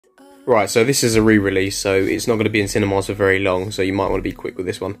Right, so this is a re-release, so it's not going to be in cinemas for very long, so you might want to be quick with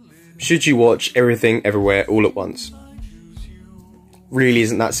this one. Should you watch Everything Everywhere All at Once? Really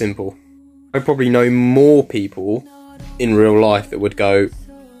isn't that simple. I probably know more people in real life that would go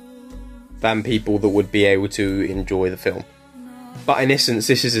than people that would be able to enjoy the film. But in essence,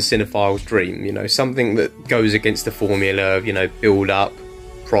 this is a cinephile's dream, you know, something that goes against the formula of, you know, build up,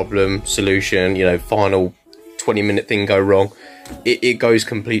 problem, solution, you know, final 20-minute thing go wrong. It goes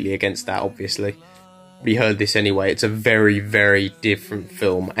completely against that, obviously. We heard this anyway. It's a very, very different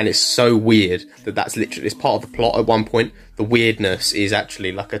film, and it's so weird that that's literally, it's part of the plot at one point. The weirdness is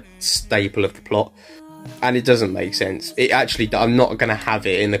actually like a staple of the plot, and it doesn't make sense. It actually, I'm not going to have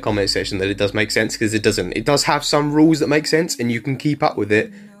it in the comment section that it does make sense, because it doesn't. It does have some rules that make sense, and you can keep up with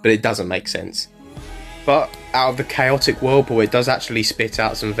it, but it doesn't make sense. But out of the chaotic whirlpool, it does actually spit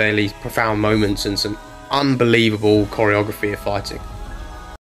out some fairly profound moments and some unbelievable choreography of fighting.